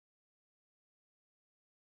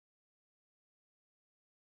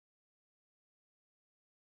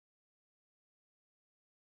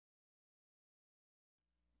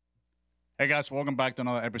Hey guys, welcome back to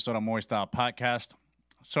another episode of Moy Style podcast.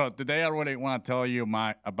 So today I really want to tell you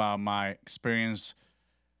about my experience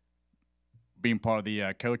being part of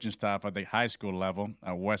the coaching staff at the high school level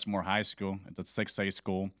at Westmoore High School. It's a 6A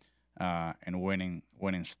school, and winning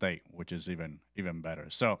state, which is even better.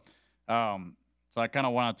 So I kind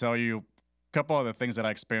of want to tell you a couple of the things that I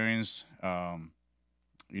experienced. From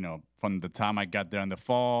the time I got there in the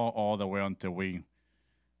fall all the way until we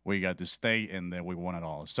got to state, and then we won it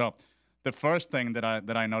all. So the first thing that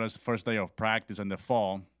I noticed the first day of practice in the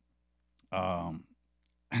fall, um,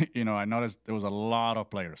 I noticed there was a lot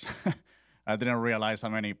of players. I didn't realize how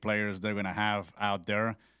many players they're gonna have out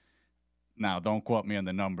there. Now, don't quote me on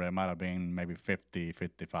the number. It might have been maybe 50,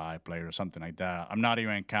 55 players, something like that. I'm not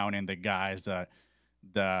even counting the guys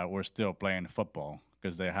that were still playing football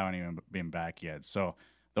because they haven't even been back yet. So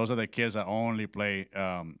those are the kids that only play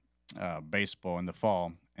baseball in the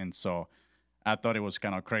fall, and so I thought it was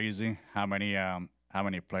kind of crazy how many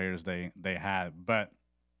players they had, but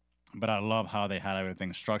I love how they had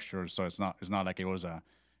everything structured. So it's not like it was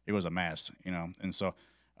a mess, and so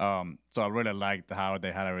I really liked how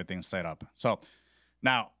they had everything set up. So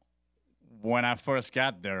now, when I first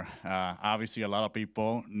got there, obviously a lot of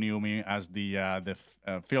people knew me as the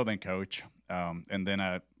fielding coach, and then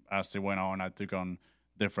as it went on, I took on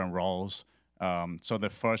different roles. So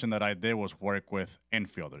the first thing that I did was work with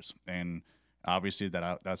infielders, and obviously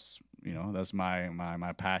that's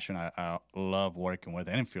my passion. I love working with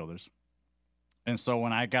infielders, and so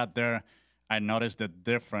when I got there, I noticed the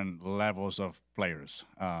different levels of players.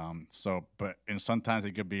 And sometimes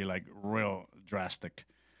it could be like real drastic,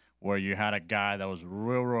 where you had a guy that was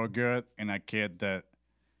real good and a kid that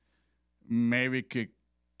maybe could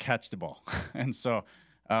catch the ball, and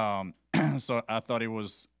um, so I thought it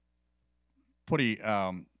was pretty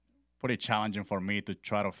challenging for me to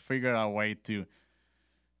try to figure out a way to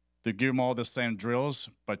give them all the same drills,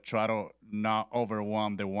 but try to not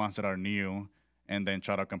overwhelm the ones that are new, and then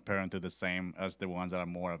try to compare them to the same as the ones that are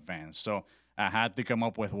more advanced. So I had to come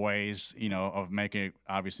up with ways, of making it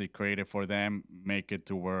obviously creative for them, make it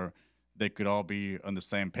to where they could all be on the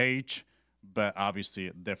same page, but obviously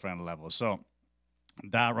at different levels. So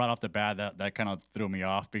that right off the bat, that kind of threw me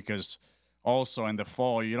off, because also in the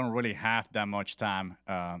fall you don't really have that much time.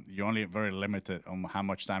 You're only very limited on how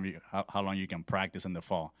much time how long you can practice in the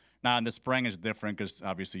fall. Now in the spring is different because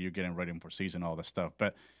obviously you're getting ready for season, all the stuff.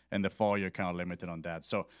 But in the fall you're kind of limited on that.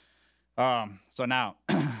 So now,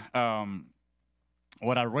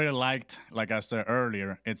 what I really liked, like I said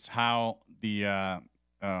earlier, it's how the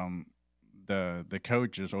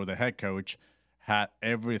coaches or the head coach had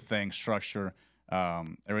everything structured,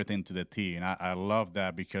 everything to the T, and I love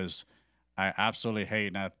that, because I absolutely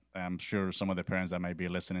hate. And I'm sure some of the parents that might be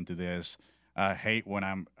listening to this, I hate when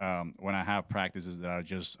I have practices that are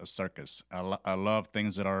just a circus. I love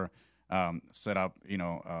things that are set up.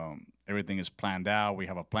 Everything is planned out. We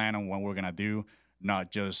have a plan on what we're gonna do,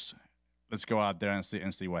 not just let's go out there and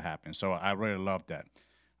see what happens. So I really loved that.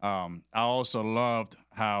 I also loved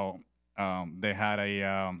how they had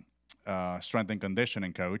a strength and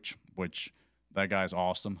conditioning coach, which that guy's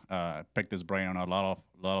awesome. Picked his brain on a lot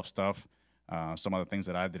of stuff. Some of the things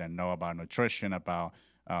that I didn't know about nutrition, about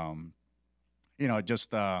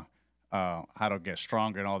just how to get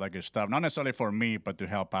stronger and all that good stuff. Not necessarily for me, but to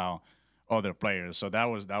help out other players. So that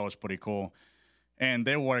was pretty cool, and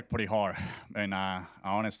they work pretty hard. And I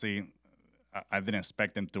honestly, I didn't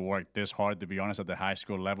expect them to work this hard, to be honest, at the high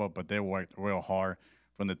school level. But they worked real hard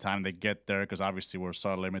from the time they get there, because obviously we're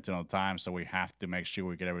so limited on time, so we have to make sure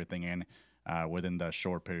we get everything in within that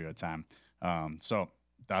short period of time. So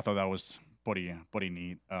I thought that was pretty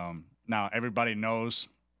neat. Now everybody knows,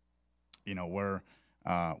 where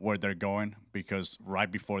they're going, because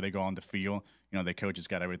right before they go on the field, the coaches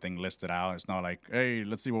got everything listed out. It's not like, hey,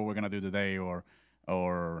 let's see what we're gonna do today, or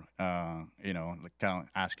like kind of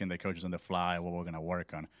asking the coaches on the fly what we're gonna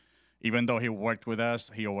work on. Even though he worked with us,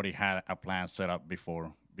 he already had a plan set up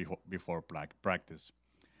before practice.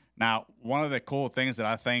 Now, one of the cool things that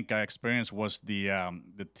I think I experienced was the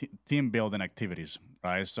team building activities,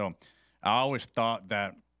 right? So I always thought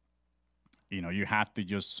that you have to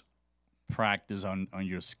just practice on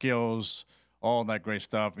your skills, all that great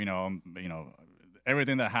stuff.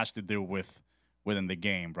 Everything that has to do within the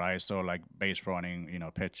game, right? So like base running,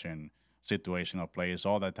 pitching, situational plays,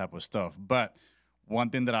 all that type of stuff. But one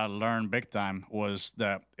thing that I learned big time was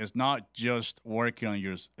that it's not just working on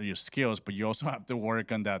your skills, but you also have to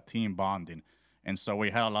work on that team bonding. And so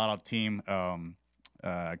we had a lot of team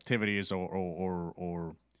activities,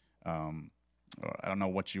 or I don't know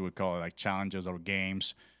what you would call it, like challenges or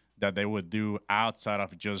games that they would do outside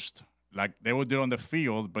of just like they would do it on the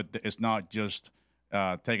field, but it's not just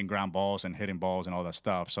taking ground balls and hitting balls and all that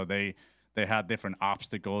stuff. So they had different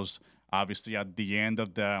obstacles. Obviously, at the end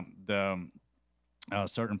of the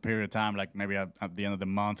certain period of time, like maybe at the end of the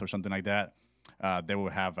month or something like that, they will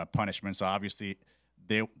have a punishment. So obviously,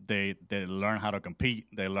 they learn how to compete.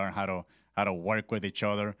 They learn how to work with each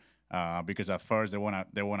other. Because at first they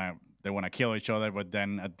wanna kill each other, but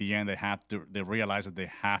then at the end they realize that they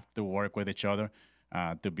have to work with each other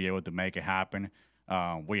to be able to make it happen.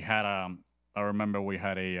 We had I remember we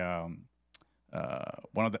had a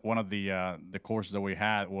one of the courses that we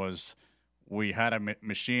had was we had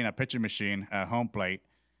a pitching machine at home plate,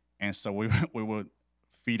 and so we we would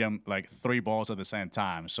feed them like three balls at the same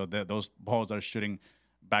time. So those balls are shooting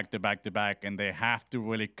back to back to back, and they have to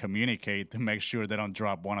really communicate to make sure they don't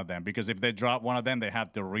drop one of them. Because if they drop one of them, they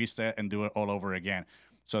have to reset and do it all over again.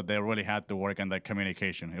 So they really had to work on that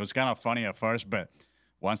communication. It was kind of funny at first, but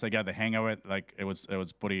once they got the hang of it, like it was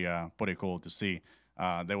pretty cool to see.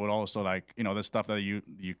 They would also like the stuff that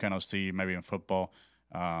you kind of see maybe in football,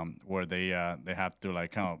 where they have to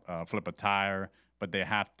like kind of flip a tire, but they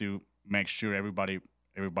have to make sure everybody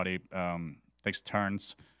takes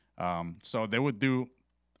turns. So they would do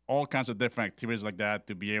all kinds of different activities like that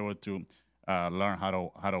to be able to learn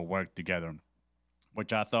how to work together,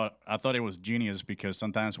 which I thought it was genius because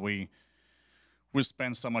sometimes we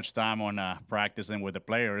spend so much time on practicing with the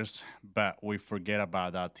players, but we forget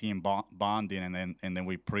about that team bonding, and then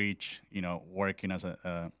we preach, working as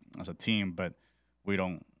a team, but we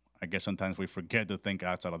don't. I guess sometimes we forget to think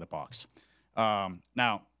outside of the box.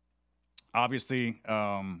 Now, obviously,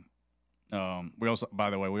 we also, by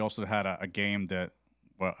the way, we also had a game that,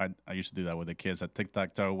 well, I used to do that with the kids at tic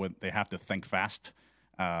tac toe. With they have to think fast,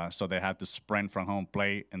 so they have to sprint from home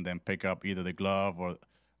plate and then pick up either the glove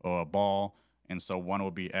or a ball. And so one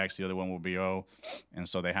will be X, the other one will be O, and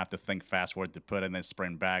so they have to think fast where to put it and then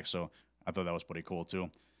sprint back. So I thought that was pretty cool too.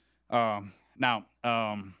 Now,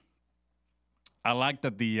 I like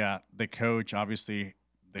that the coach, obviously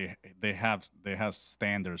they have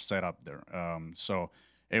standards set up there. So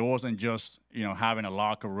it wasn't just having a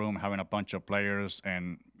locker room, having a bunch of players,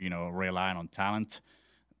 and relying on talent.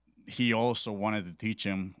 He also wanted to teach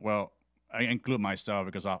him. Well, I include myself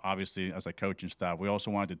because obviously as a coaching staff, we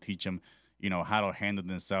also wanted to teach him how to handle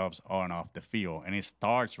themselves on and off the field. And it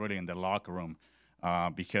starts really in the locker room,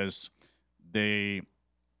 because he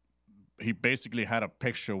basically had a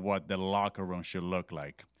picture of what the locker room should look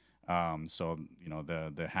like. So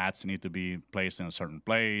the hats need to be placed in a certain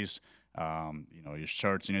place. Your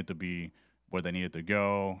shirts need to be where they needed to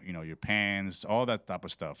go. Your pants, all that type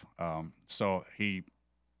of stuff. So he,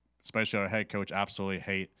 especially our head coach, absolutely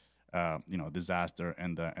hate disaster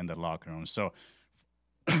in the locker room. So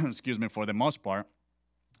excuse me, for the most part,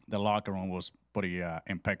 the locker room was pretty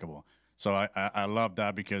impeccable. So I love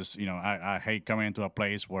that because I hate coming into a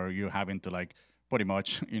place where you're having to like pretty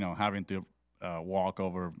much having to walk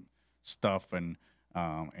over stuff, and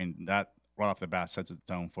that right off the bat sets the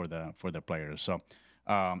tone for the players. So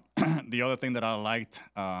the other thing that I liked,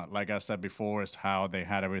 like I said before, is how they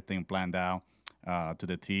had everything planned out to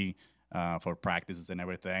the T for practices and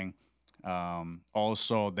everything.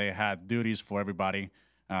 Also, they had duties for everybody.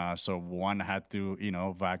 So one had to,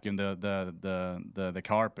 vacuum the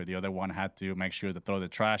carpet. The other one had to make sure to throw the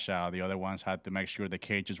trash out. The other ones had to make sure the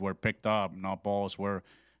cages were picked up, no balls were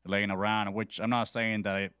laying around. Which I'm not saying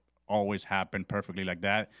that it always happened perfectly like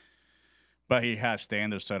that, but he had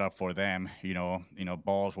standards set up for them.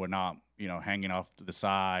 Balls were not, hanging off to the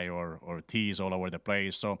side or tees all over the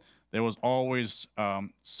place. So there was always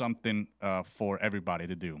something for everybody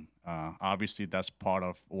to do. Obviously, that's part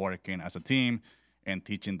of working as a team and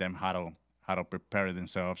teaching them how to prepare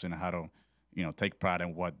themselves and how to take pride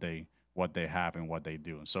in what they have and what they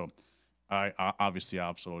do. So I obviously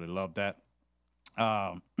absolutely love that.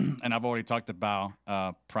 And I've already talked about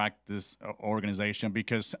practice organization,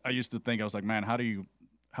 because I used to think, I was like, man, how do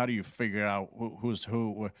you figure out who's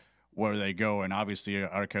who, where they go? And obviously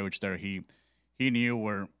our coach there, he knew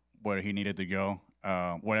where he needed to go,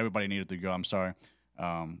 where everybody needed to go. I'm sorry.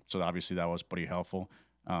 So obviously that was pretty helpful.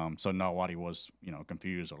 So nobody was,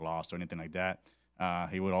 confused or lost or anything like that.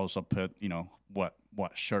 He would also put, what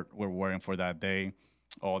shirt we're wearing for that day,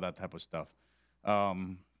 all that type of stuff.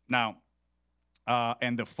 Now,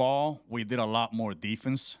 in the fall, we did a lot more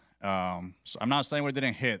defense. So I'm not saying we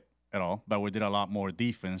didn't hit at all, but we did a lot more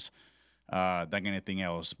defense than anything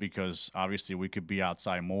else, because obviously we could be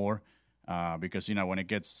outside more. Because when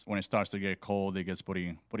it starts to get cold, it gets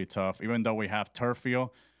pretty tough. Even though we have turf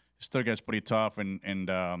field, it still gets pretty tough, and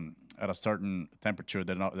at a certain temperature,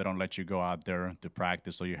 they don't let you go out there to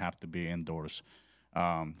practice, so you have to be indoors.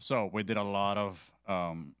 So we did a lot of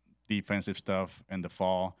defensive stuff in the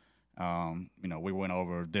fall. We went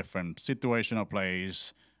over different situational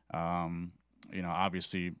plays. Um,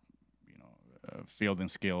 Obviously, fielding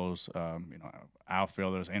skills.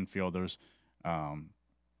 Outfielders, infielders, um,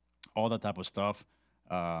 all that type of stuff.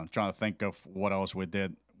 Trying to think of what else we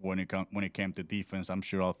did when it came to defense. I'm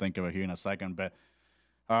sure I'll think of it here in a second. But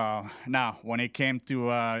now, when it came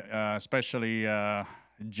to especially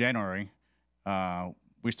January, uh,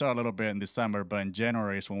 we started a little bit in December, but in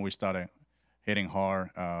January is when we started hitting hard,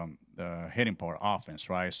 the hitting part offense,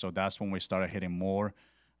 right? So that's when we started hitting more.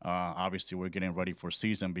 Obviously, we're getting ready for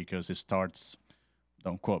season because it starts.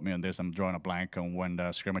 Don't quote me on this. I'm drawing a blank on when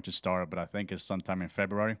the scrimmages start, but I think it's sometime in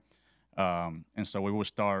February. And so we will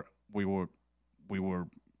start. We will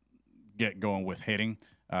get going with hitting.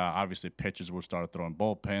 Obviously, pitchers will start throwing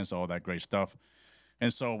bullpens, all that great stuff.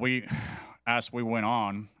 And so as we went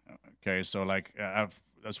on, okay, so like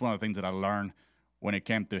that's one of the things that I learned when it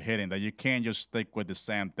came to hitting, that you can't just stick with the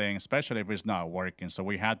same thing, especially if it's not working. So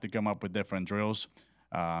we had to come up with different drills.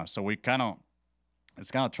 So we kind of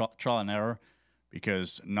it's kind of trial and error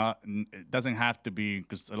because not it doesn't have to be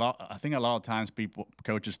because I think a lot of times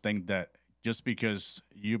coaches think that just because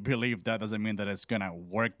you believe that doesn't mean that it's gonna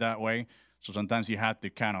work that way. So sometimes you have to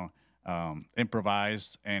kind of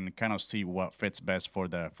improvise and kind of see what fits best for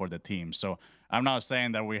the team. So I'm not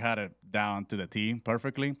saying that we had it down to the team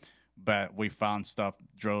perfectly, but we found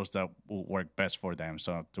drills that will work best for them.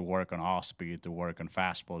 So to work on off speed, to work on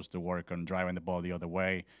fastballs, to work on driving the ball the other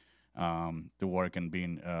way, to work on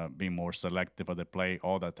being more selective of the play,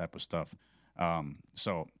 all that type of stuff.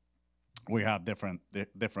 So we have different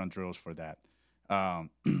drills for that. Um,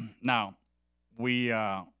 Now we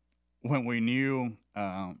when we knew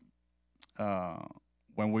uh,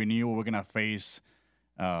 when we knew we were gonna face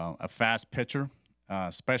a fast pitcher,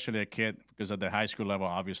 especially a kid because at the high school level,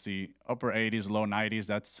 obviously upper 80s, low 90s.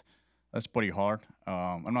 That's pretty hard.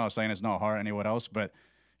 I'm not saying it's not hard anywhere else, but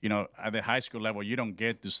at the high school level, you don't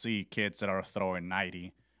get to see kids that are throwing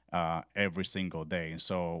 90 every single day.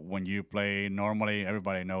 So when you play normally,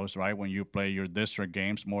 everybody knows, right? When you play your district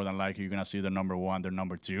games, more than likely you're gonna see the number one, the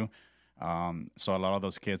number two. So a lot of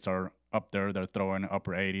those kids are up there. They're throwing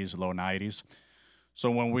upper 80s, low 90s.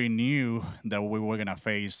 So when we knew that we were gonna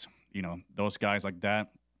face, those guys like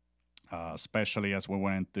that, especially as we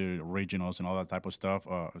went into regionals and all that type of stuff,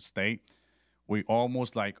 state, we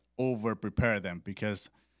almost like over prepare them because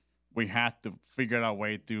we had to figure out a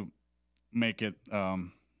way to make it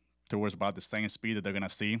towards about the same speed that they're gonna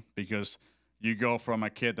see because you go from a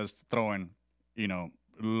kid that's throwing,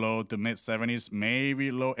 low to mid 70s,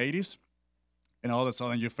 maybe low 80s, and all of a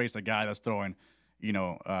sudden you face a guy that's throwing,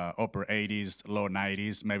 upper 80s, low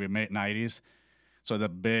 90s, maybe mid 90s. So the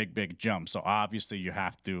big jump. So obviously you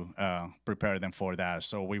have to prepare them for that.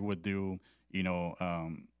 So we would do,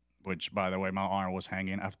 which by the way, my arm was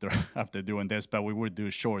hanging after after doing this, but we would do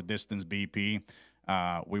short distance BP.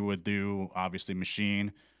 We would do obviously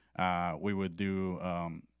machine. We would do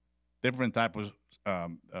different type of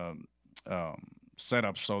um, um, um,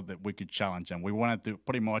 setups so that we could challenge them. We wanted to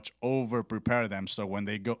pretty much over prepare them so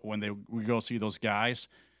we go see those guys,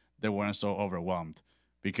 they weren't so overwhelmed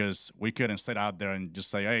because we couldn't sit out there and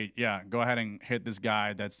just say, hey, yeah, go ahead and hit this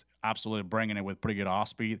guy that's absolutely bringing it with pretty good off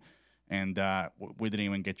speed, and we didn't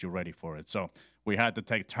even get you ready for it. So we had to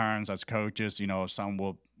take turns as coaches. Some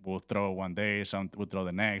will throw one day, some will throw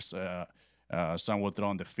the next, some will throw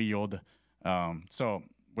on the field. So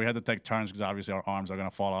we had to take turns because obviously our arms are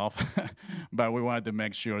gonna fall off, but we wanted to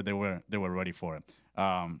make sure they were ready for it.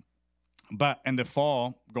 But in the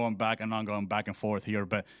fall, going back, and not going back and forth here,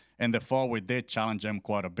 but in the fall, we did challenge them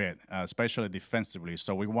quite a bit, especially defensively.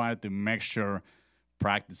 So we wanted to make sure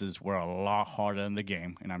practices were a lot harder than the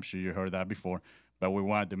game, and I'm sure you heard that before. But we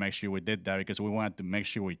wanted to make sure we did that because we wanted to make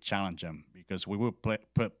sure we challenge them because we would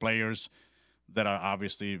put players that are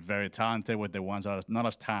obviously very talented with the ones that are not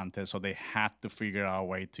as talented. So they have to figure out a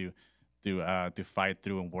way to fight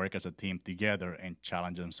through and work as a team together and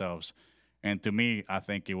challenge themselves. And to me, I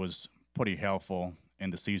think it was pretty helpful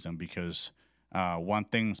in the season because one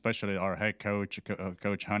thing, especially our head coach,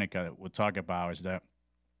 Coach Honecker, would talk about is that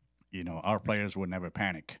our players would never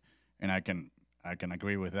panic, and I can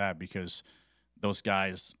agree with that because those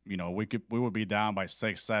guys, we would be down by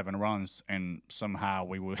 6, 7 runs, and somehow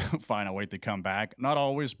we would find a way to come back. Not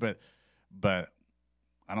always, but I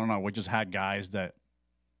don't know. We just had guys that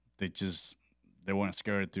they weren't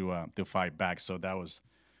scared to fight back. So that was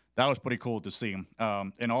pretty cool to see.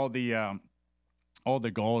 And all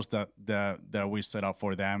the goals that we set up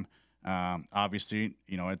for them. Obviously,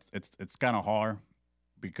 it's kind of hard,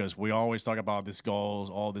 because we always talk about these goals,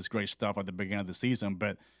 all this great stuff at the beginning of the season,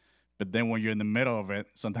 but then when you're in the middle of it,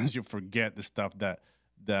 sometimes you forget the stuff that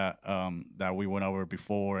we went over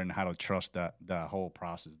before and how to trust that whole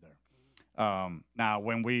process there. Now,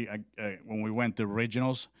 when we went to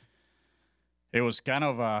regionals, it was kind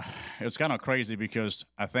of crazy because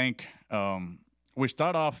I think we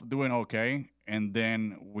start off doing okay, and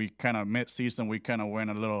then we kind of mid-season we kind of went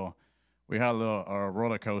a little. We had a little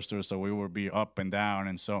roller coaster, so we would be up and down,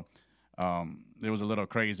 and so it was a little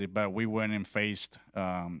crazy. But we went and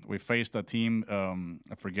we faced a team.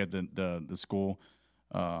 I forget the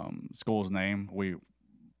school's name. We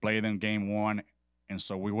played in game one, and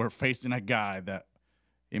so we were facing a guy that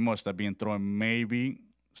he must have been throwing maybe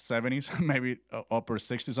 70s, maybe upper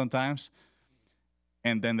 60s sometimes.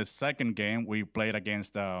 And then the second game we played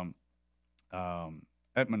against Edmond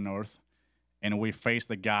North, and we faced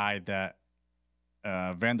the guy that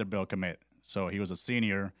Vanderbilt commit. So he was a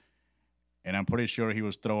senior, and I'm pretty sure he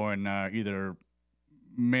was throwing either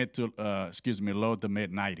low to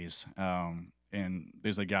mid 90s. And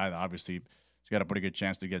there's a guy that obviously has got a pretty good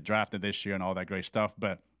chance to get drafted this year and all that great stuff.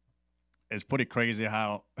 But it's pretty crazy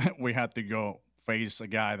how we had to go face a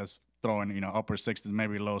guy that's throwing, upper 60s,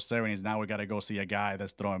 maybe low 70s. Now we got to go see a guy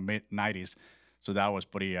that's throwing mid 90s. So that was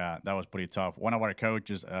pretty tough. One of our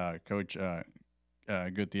coaches, Coach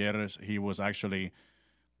Gutierrez, he was actually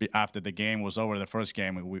after the game was over, the first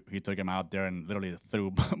game, he took him out there and literally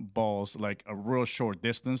threw balls like a real short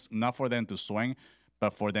distance, not for them to swing,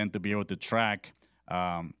 but for them to be able to track.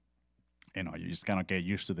 You just kind of get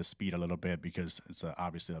used to the speed a little bit because it's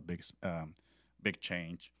obviously a big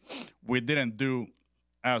change. We didn't do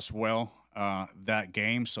as well that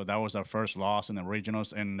game, so that was our first loss in the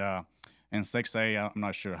regionals. And in 6A, I'm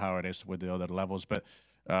not sure how it is with the other levels, but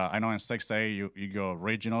I know in 6A you go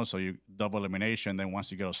regional, so you double elimination. Then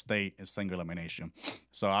once you go state, it's single elimination.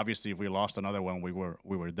 So obviously, if we lost another one, we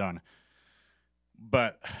were done.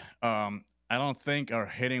 But I don't think our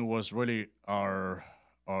hitting was really our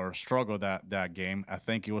struggle that game. I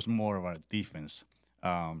think it was more of our defense.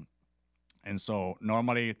 And so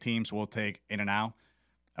normally teams will take in and out.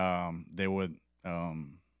 They would,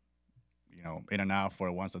 in and out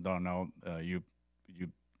for ones that don't know, you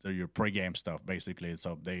your pregame stuff basically.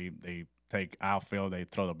 So they take outfield, they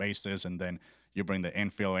throw the bases, and then you bring the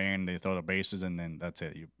infield in, they throw the bases, and then that's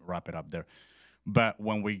it. You wrap it up there. But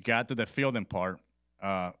when we got to the fielding part,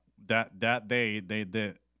 that day they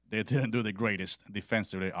didn't do the greatest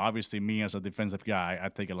defensively. Obviously, me as a defensive guy, I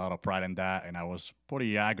take a lot of pride in that, and I was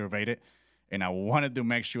pretty aggravated. And I wanted to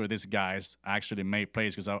make sure these guys actually made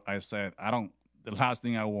plays because I said, the last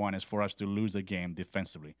thing I want is for us to lose the game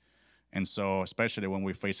defensively. And so, especially when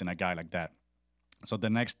we're facing a guy like that. So the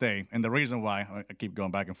next day, and the reason why, I keep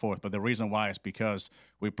going back and forth, but the reason why is because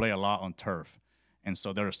we play a lot on turf. And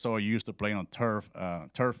so they're so used to playing on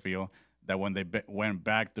turf field that when they went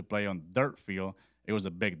back to play on dirt field, it was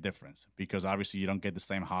a big difference because obviously you don't get the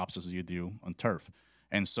same hops as you do on turf.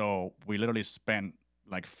 And so we literally spent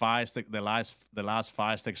like the last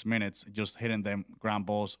 5-6 minutes just hitting them ground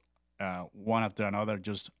balls one after another,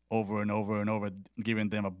 just over and over and over, giving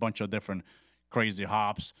them a bunch of different crazy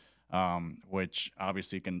hops, which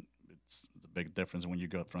obviously it's a big difference when you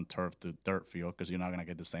go from turf to dirt field because you're not going to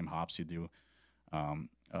get the same hops you do on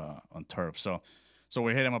turf. So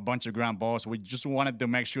we hit them a bunch of ground balls. We just wanted to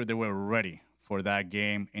make sure they were ready for that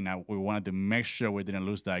game, and we wanted to make sure we didn't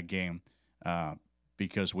lose that game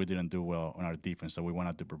because we didn't do well on our defense, so we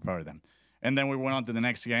wanted to prepare them. And then we went on to the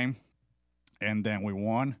next game, and then we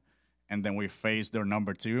won. And then we faced their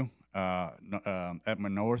number 2,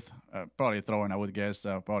 Edmond North, probably throwing, I would guess,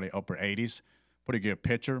 probably upper 80s. Pretty good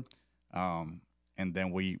pitcher. And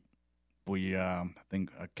then we I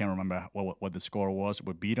think I can't remember what the score was.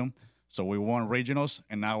 We beat them. So we won regionals,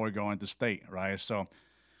 and now we're going to state, right? So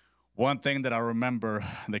one thing that I remember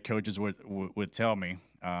the coaches would tell me,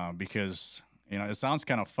 because, it sounds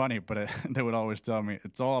kind of funny, but they would always tell me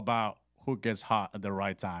it's all about who gets hot at the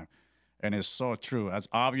right time. And it's so true. As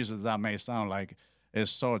obvious as that may sound like,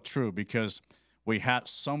 it's so true because we had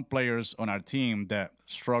some players on our team that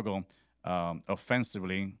struggle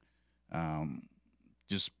offensively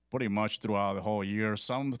just pretty much throughout the whole year.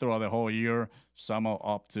 Some throughout the whole year, some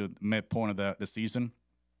up to midpoint of the season.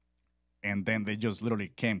 And then they just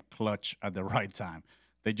literally came clutch at the right time.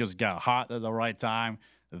 They just got hot at the right time.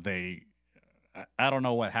 I don't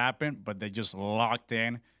know what happened, but they just locked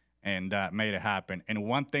in and made it happen. And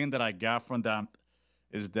one thing that I got from them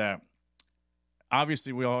is that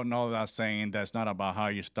obviously we all know that saying that's not about how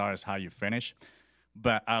you start, it's how you finish.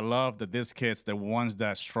 But I love that these kids, the ones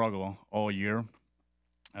that struggle all year,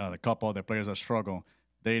 the couple of the players that struggle,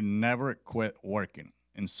 they never quit working.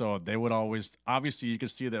 and so they would always, obviously you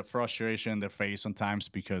could see the frustration in their face sometimes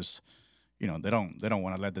because they don't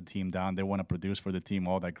want to let the team down. They want to produce for the team,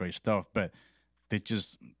 all that great stuff, but they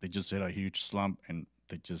just hit a huge slump, and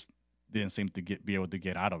they just didn't seem to be able to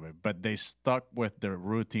get out of it. But they stuck with their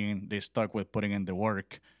routine. They stuck with putting in the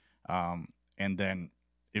work, and then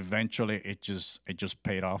eventually it just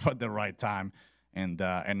paid off at the right time. And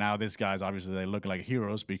now these guys, obviously they look like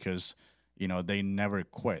heroes because they never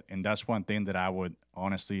quit. And that's one thing that I would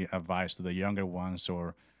honestly advise to the younger ones,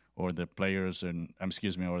 or the players, and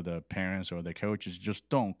excuse me, or the parents or the coaches. Just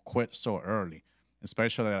don't quit so early,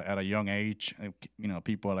 especially at a young age.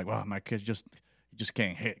 People are like, well, my kids just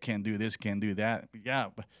can't hit, can't do this, can't do that. Yeah,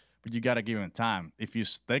 but you got to give them time. If you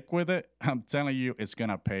stick with it, I'm telling you, it's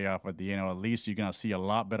gonna pay off at the end. Or at least you're gonna see a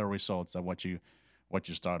lot better results than what you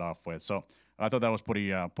start off with. So I thought that was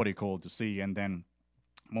pretty cool to see. And then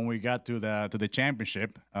when we got to the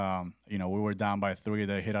championship, we were down by three.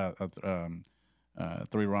 They hit a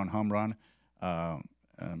 3-run home run,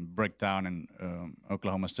 breakdown in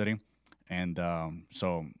Oklahoma City, and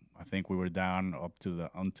so I think we were down up to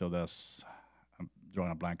I'm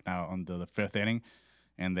drawing a blank now, until the fifth inning,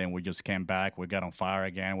 and then we just came back. We got on fire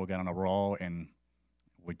again. We got on a roll, and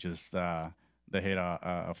we just they hit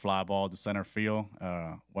a fly ball to center field.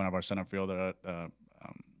 One of our center fielder,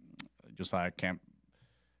 Josiah Kemp,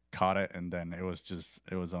 caught it, and then it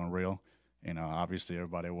was unreal. Obviously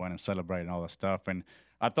everybody went and celebrated and all that stuff. And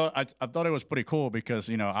I thought it was pretty cool because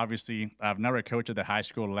obviously I've never coached at the high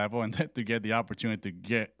school level, and to get the opportunity to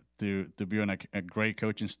get to be on a great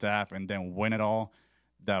coaching staff and then win it all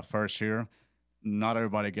that first year, not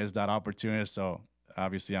everybody gets that opportunity. So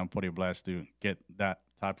obviously I'm pretty blessed to get that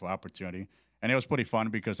type of opportunity. And it was pretty fun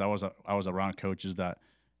because I was around coaches that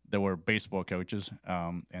they were baseball coaches,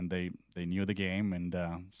 and they knew the game, and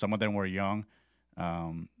some of them were young,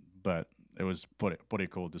 but it was pretty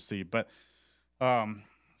cool to see. But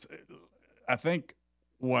I think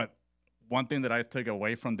one thing that I took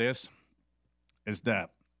away from this is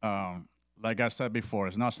that, like I said before,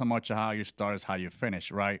 it's not so much how you start as how you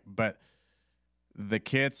finish, right? But the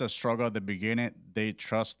kids that struggled at the beginning, they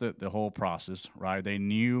trusted the whole process, right? They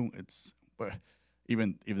knew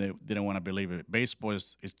even if they didn't want to believe it. Baseball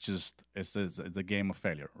it's a game of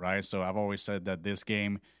failure, right? So I've always said that this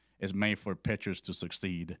game is made for pitchers to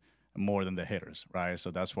succeed more than the hitters, right? So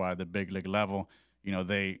that's why the big league level,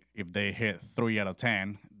 if they hit 3 out of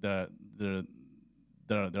 10, they're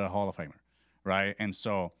a Hall of Famer, right? And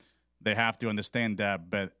so they have to understand that.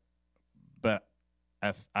 But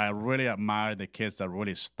I really admire the kids that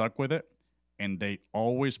really stuck with it, and they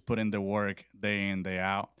always put in the work day in, day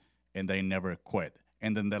out, and they never quit.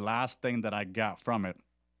 And then the last thing that I got from it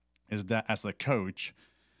is that as a coach,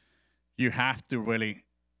 you have to really,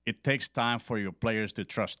 it takes time for your players to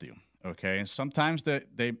trust you. Okay, sometimes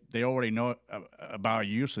they already know about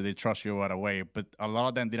you, so they trust you right away. But a lot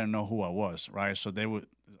of them didn't know who I was, right? So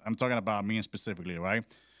I'm talking about me specifically, right?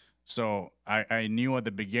 So I knew at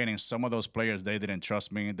the beginning some of those players, they didn't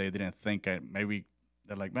trust me. They didn't think maybe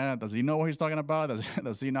they're like, man, does he know what he's talking about?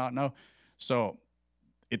 Does he not know? So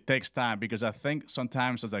it takes time, because I think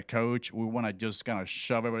sometimes as a coach, we want to just kind of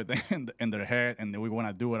shove everything in their head, and we want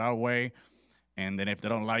to do it our way. And then if they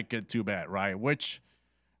don't like it, too bad, right? Which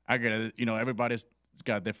I get it. Everybody's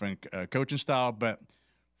got different coaching style, but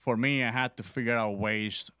for me, I had to figure out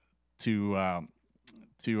ways to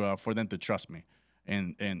for them to trust me,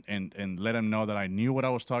 and let them know that I knew what I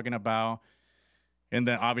was talking about, and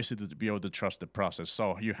then obviously to be able to trust the process.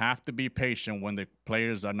 So you have to be patient when the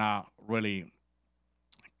players are not really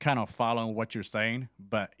kind of following what you're saying,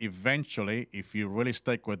 but eventually, if you really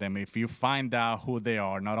stick with them, if you find out who they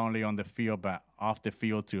are, not only on the field but off the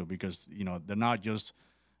field too, because they're not just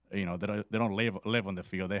they don't live on the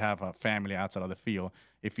field. They have a family outside of the field.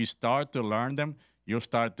 If you start to learn them, you'll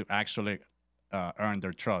start to actually earn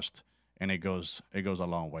their trust, and it goes a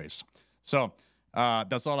long ways. So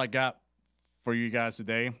that's all I got for you guys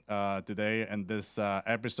today. Today in this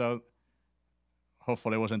episode.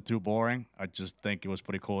 Hopefully it wasn't too boring. I just think it was a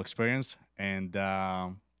pretty cool experience. And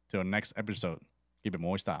till next episode, keep it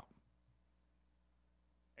Moy Style.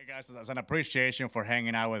 Hey guys, as an appreciation for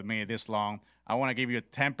hanging out with me this long, I want to give you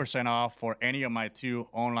 10% off for any of my 2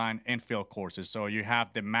 online infield courses. So you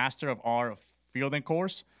have the Master of Art Fielding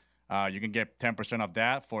course. You can get 10% of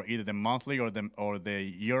that for either the monthly or the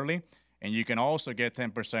yearly, and you can also get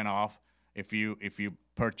 10% off if you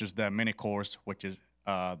purchase the mini course, which is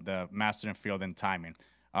the Master in Field and Timing.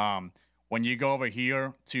 When you go over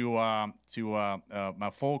here to my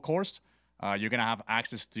full course, you're gonna have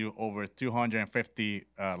access to over 250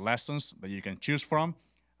 lessons that you can choose from.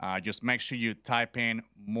 Just make sure you type in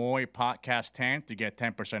Moy Podcast 10 to get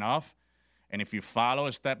 10% off. And if you follow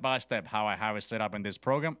step by step how I have it set up in this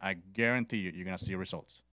program, I guarantee you, you're going to see results.